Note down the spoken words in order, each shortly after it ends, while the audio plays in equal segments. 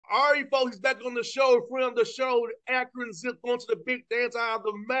All right, folks, he's back on the show. Friend of the show, Akron Zip going to the big dance out of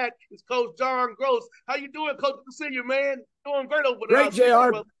the MAC. It's Coach John Groce. How you doing, Coach? Good to see you, man. Doing great over there.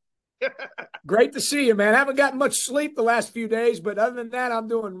 Great, JR. Great to see you, man. I haven't gotten much sleep the last few days, but other than that, I'm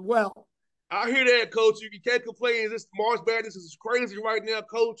doing well. I hear that, Coach. You can't complain. This March Madness is crazy right now,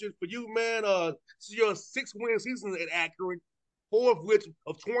 Coach. And for you, man, this is your 6-win season at Akron, 4 of which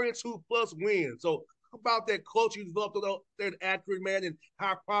of 22 plus wins. So about that culture you developed at Akron, man, and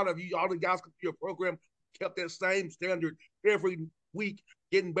how proud of you. All the guys come to your program kept that same standard every week,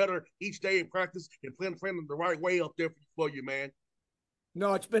 getting better each day in practice and playing the right way up there for you, man.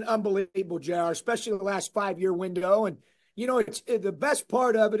 No, it's been unbelievable, JR, especially the last 5-year window. And, you know, it's the best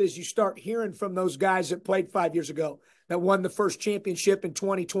part of it is you start hearing from those guys that played 5 years ago that won the first championship in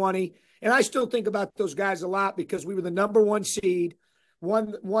 2020. And I still think about those guys a lot because we were the #1 seed,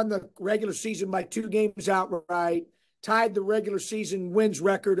 won the regular season by 2 games outright, tied the regular season wins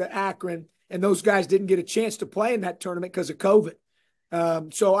record at Akron, and those guys didn't get a chance to play in that tournament because of COVID.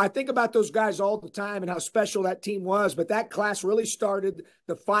 So I think about those guys all the time and how special that team was. But that class really started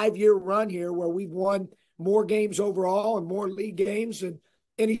the 5-year run here where we've won more games overall and more league games than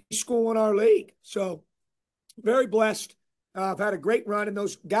any school in our league. So very blessed. I've had a great run. And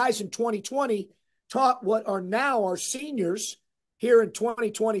those guys in 2020 taught what are now our seniors here in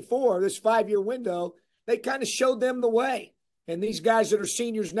 2024, this 5-year window. They kind of showed them the way. And these guys that are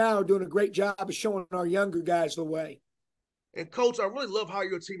seniors now are doing a great job of showing our younger guys the way. And, Coach, I really love how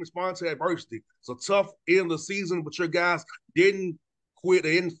your team responded to adversity. It's a tough end of the season, but your guys didn't quit,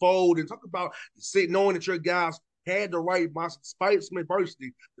 they didn't fold. And talk about knowing that your guys had the right mindset, despite some adversity,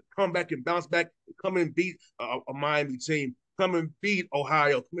 to come back and bounce back and come and beat a Miami team, come and beat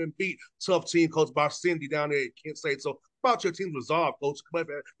Ohio, come and beat tough team coached by Cindy down there at Kent State. So, about your team's resolve, Coach, come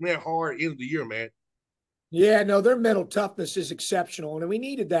back that hard end of the year, man. Yeah, no, their mental toughness is exceptional, and we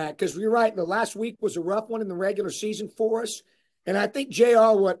needed that because you're right. The last week was a rough one in the regular season for us, and I think,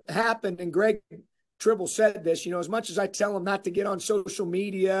 JR, what happened, and Greg Tribble said this, you know, as much as I tell them not to get on social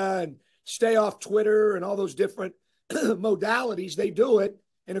media and stay off Twitter and all those different modalities, they do it.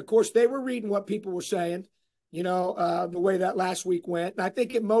 And, of course, they were reading what people were saying, you know, the way that last week went. And I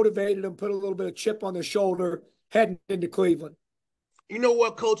think it motivated them, put a little bit of chip on their shoulder heading into Cleveland. You know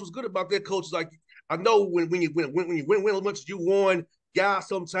what, Coach? What's good about that, Coach, is like, I know when you win as much as you won, guys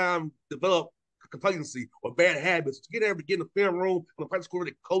sometimes develop complacency or bad habits. To get there to get in the film room on the practice court,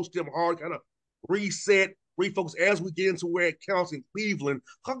 to coach them hard, kind of reset, refocus as we get into where it counts in Cleveland.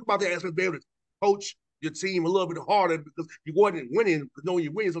 Talk about that aspect, be able to coach your team a little bit harder because you wasn't winning. Because knowing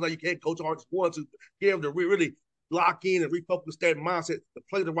you win, sometimes you can't coach hard as you want to. Be able to really lock in and refocus that mindset to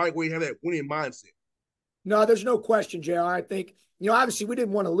play the right way, have that winning mindset. No, there's no question, JR. I think, you know, obviously we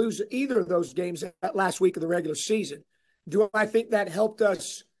didn't want to lose either of those games that last week of the regular season. Do I think that helped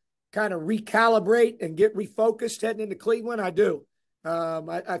us kind of recalibrate and get refocused heading into Cleveland? I do.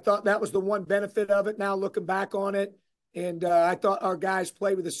 I thought that was the one benefit of it now looking back on it. And I thought our guys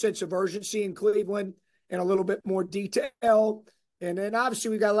played with a sense of urgency in Cleveland and a little bit more detail. And then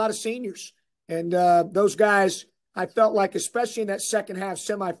obviously we got a lot of seniors. And those guys, I felt like, especially in that second half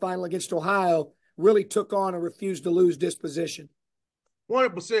semifinal against Ohio, really took on a refuse to lose disposition.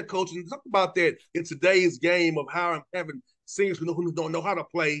 100%, Coach. And talk about that in today's game of how having seniors who don't know how to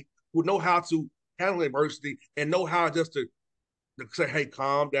play, who know how to handle adversity, and know how just to say, hey,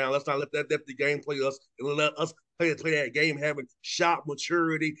 calm down. Let's not let the game play us, and let us play that game, having shot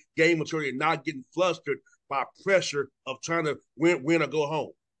maturity, game maturity, and not getting flustered by pressure of trying to win or go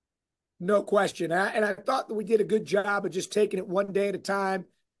home. No question. And I thought that we did a good job of just taking it one day at a time,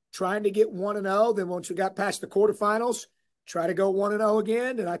 trying to get 1-0. Then once we got past the quarterfinals, try to go 1-0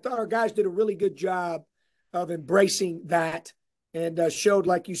 again. And I thought our guys did a really good job of embracing that and showed,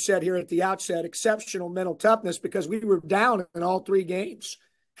 like you said here at the outset, exceptional mental toughness because we were down in all 3 games,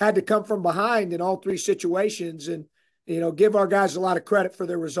 had to come from behind in all 3 situations and, you know, give our guys a lot of credit for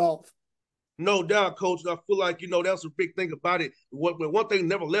their resolve. No doubt, Coach. I feel like, you know, that's a big thing about it. One thing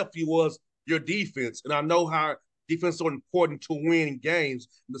never left you was your defense. And I know how defense is so important to win games.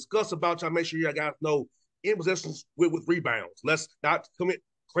 Discuss about y'all, make sure you guys know in possessions with rebounds. Let's not commit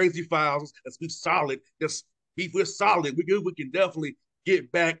crazy fouls. Let's be solid. Just be solid. We can definitely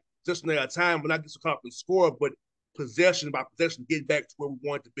get back just in a time when not get so caught up in score, but possession by possession, get back to where we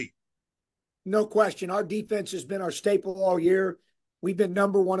want to be. No question. Our defense has been our staple all year. We've been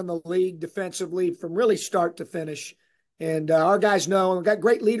 #1 in the league defensively from really start to finish. And our guys know, and we've got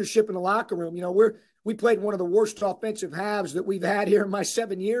great leadership in the locker room. You know, we played one of the worst offensive halves that we've had here in my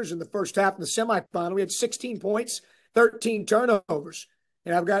 7 years in the first half in the semifinal. We had 16 points, 13 turnovers.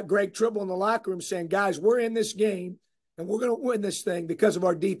 And I've got Greg Tribble in the locker room saying, guys, we're in this game and we're going to win this thing because of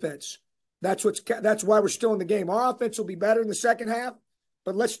our defense. That's why we're still in the game. Our offense will be better in the second half,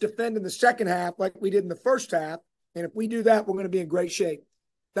 but let's defend in the second half like we did in the first half. And if we do that, we're going to be in great shape.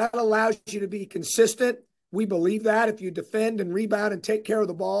 That allows you to be consistent. We believe that if you defend and rebound and take care of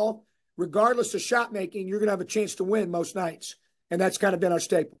the ball, regardless of shot making, you're going to have a chance to win most nights. And that's kind of been our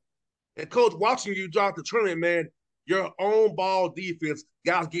staple. And coach, watching you throughout the tournament, man, your own ball defense,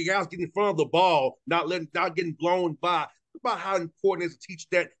 guys getting in front of the ball, not getting blown by. About how important it is to teach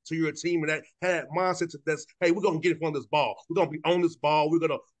that to your team and that have that mindset that's, hey, we're gonna get in front of this ball. We're gonna be on this ball. We're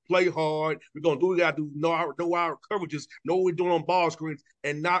gonna play hard. We're gonna do what we gotta do. Know our coverages. Know what we're doing on ball screens,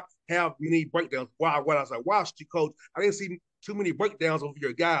 and not have many breakdowns. Wow, I was like, wow, coach, I didn't see too many breakdowns over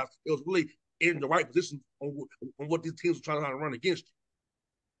your guys. It was really in the right position on what these teams were trying to run against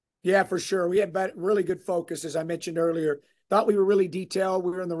you. Yeah, for sure. We had really good focus, as I mentioned earlier. Thought we were really detailed.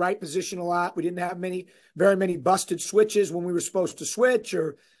 We were in the right position a lot. We didn't have very many busted switches when we were supposed to switch,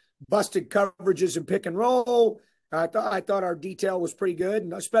 or busted coverages and pick and roll. I thought our detail was pretty good,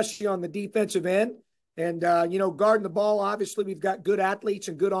 and especially on the defensive end. And, guarding the ball, obviously we've got good athletes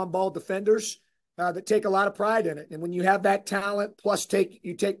and good on-ball defenders that take a lot of pride in it. And when you have that talent, plus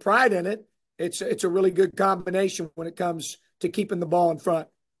you take pride in it, it's a really good combination when it comes to keeping the ball in front.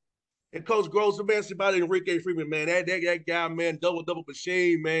 And Coach Groce, man, about Enrique Freeman, man. That guy, man, double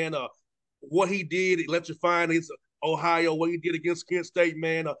machine, man. What he did, electrifying against Ohio, what he did against Kent State,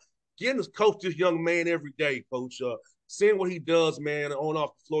 man. Getting to coach this young man every day, Coach. Seeing what he does, man, on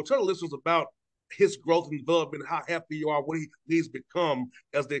off the floor. Tell the listeners about his growth and development, how happy you are, what he's become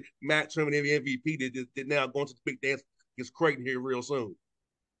as the MAC tournament MVP that now going to the big dance against Creighton here real soon.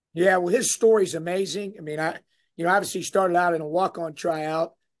 Yeah, well, his story's amazing. I mean, obviously he started out in a walk-on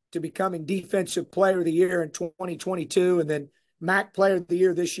tryout to becoming Defensive Player of the Year in 2022, and then MAC Player of the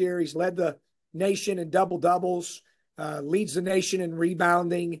Year this year. He's led the nation in double-doubles, leads the nation in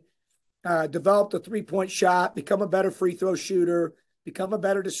rebounding, developed a three-point shot, become a better free throw shooter, become a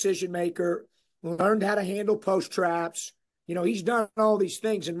better decision maker, learned how to handle post traps. He's done all these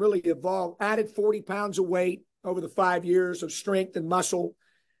things and really evolved, added 40 pounds of weight over the 5 years of strength and muscle.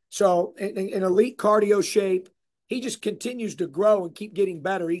 So in elite cardio shape, he just continues to grow and keep getting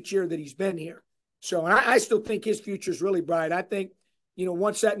better each year that he's been here. So, and I still think his future is really bright. I think,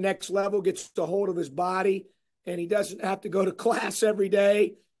 once that next level gets a hold of his body and he doesn't have to go to class every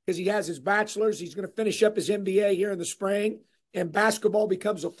day because he has his bachelor's, he's going to finish up his MBA here in the spring, and basketball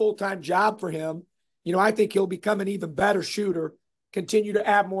becomes a full-time job for him. I think he'll become an even better shooter, continue to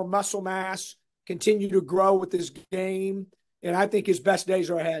add more muscle mass, continue to grow with his game. And I think his best days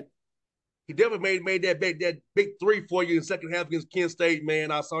are ahead. He definitely made that big three for you in the second half against Kent State,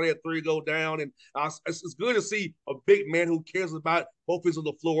 man. I saw that three go down, and it's good to see a big man who cares about both ends of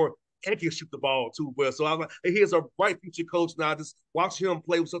the floor and can shoot the ball too well. So I'm like, hey, here's a bright future coach now. Just watch him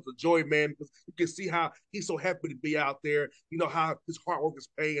play with such a joy, man, because you can see how he's so happy to be out there. How his hard work is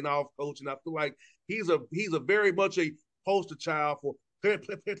paying off, coach. And I feel like he's a very much a poster child for player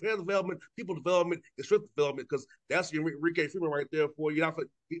development, people development, and strength development, because that's Enrique Freeman right there for you. A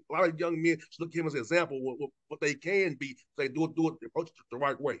lot of young men should look at him as an example of what they can be if they do it, approach it the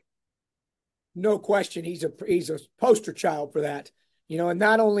right way. No question. He's a poster child for that. And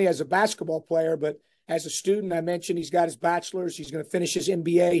not only as a basketball player, but as a student. I mentioned he's got his bachelor's. He's going to finish his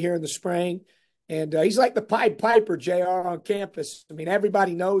MBA here in the spring. And he's like the Pied Piper, JR, on campus. I mean,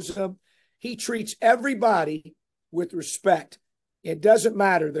 everybody knows him. He treats everybody with respect. It doesn't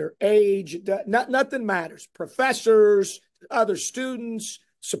matter their age. Nothing matters. Professors, other students,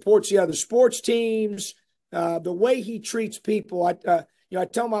 supports the other sports teams. The way he treats people, I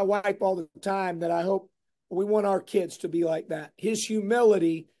tell my wife all the time that I hope we want our kids to be like that. His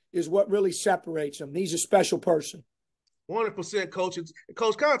humility is what really separates him. He's a special person. 100%, Coach.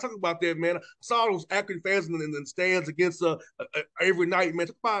 Coach, kind of talk about that, man. I saw those Akron fans in the stands against every night, man.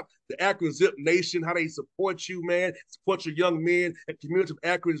 Talk about the Akron Zip Nation, how they support you, man, support your young men. And the community of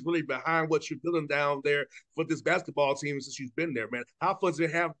Akron is really behind what you're building down there for this basketball team since you've been there, man. How fun does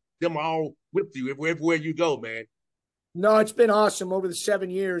it have them all with you everywhere you go, man? No, it's been awesome over the 7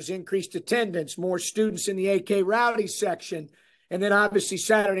 years. Increased attendance, more students in the AK Rowdy section, and then obviously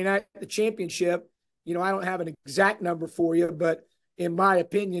Saturday night, the championship. I don't have an exact number for you, but in my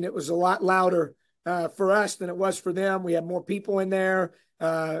opinion, it was a lot louder for us than it was for them. We had more people in there,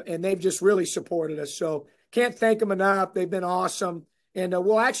 and they've just really supported us. So can't thank them enough. They've been awesome. And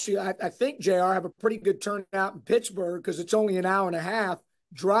I think, JR, have a pretty good turnout in Pittsburgh because it's only an hour and a half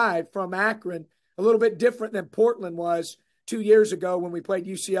drive from Akron, a little bit different than Portland was 2 years ago when we played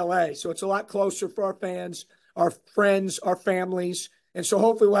UCLA. So it's a lot closer for our fans, our friends, our families. And so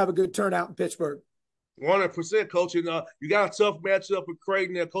hopefully we'll have a good turnout in Pittsburgh. 100%, coach. And you got a tough matchup with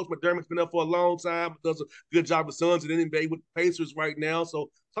Creighton there. Coach McDermott's been up for a long time, does a good job with Suns and NBA with the Pacers right now. So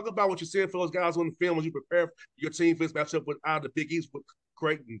talk about what you're seeing for those guys on the film as you prepare your team for this matchup with out of the Big East with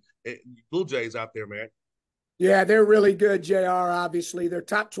Creighton and Blue Jays out there, man. Yeah, they're really good, JR, obviously. They're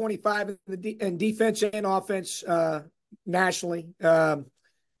top 25 in defense and offense nationally.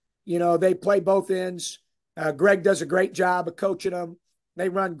 They play both ends. Greg does a great job of coaching them. They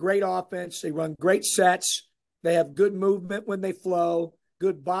run great offense. They run great sets. They have good movement when they flow,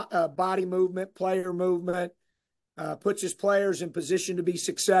 good body movement, player movement, puts his players in position to be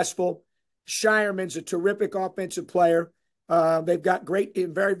successful. Shireman's a terrific offensive player. They've got great,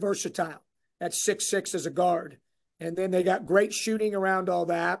 very versatile. That's 6'6" as a guard. And then they got great shooting around all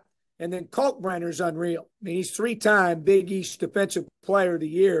that. And then Kalkbrenner's unreal. I mean, he's 3-time Big East Defensive Player of the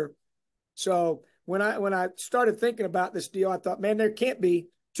Year. So when I started thinking about this deal, I thought, man, there can't be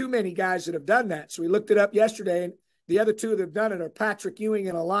too many guys that have done that. So we looked it up yesterday, and the other two that have done it are Patrick Ewing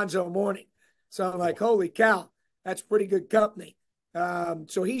and Alonzo Mourning. So I'm like, holy cow, that's pretty good company.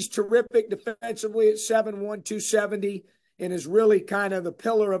 So he's terrific defensively at 7'1", 270, and is really kind of the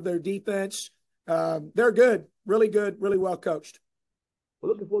pillar of their defense. They're good, really well coached.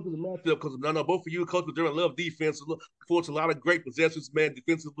 Well, looking forward to the matchup because I know both of you, Coach McDermott, love defense. Look forward to a lot of great possessions, man.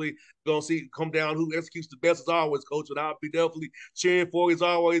 Defensively, going to see come down who executes the best as always, Coach. And I'll be definitely cheering for you as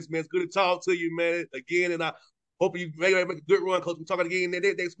always, man. It's good to talk to you, man, again. And I hope you make a good run, Coach. We're talking again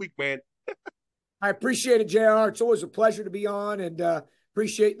next week, man. I appreciate it, JR. It's always a pleasure to be on, and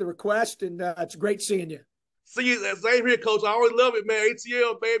appreciate the request. And it's great seeing you. See you. Same here, Coach. I always love it, man.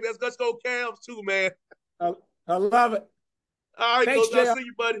 ATL, baby. Let's go Cavs too, man. I love it. All right, Thanks, Coach. JR. I'll see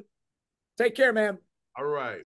you, buddy. Take care, man. All right.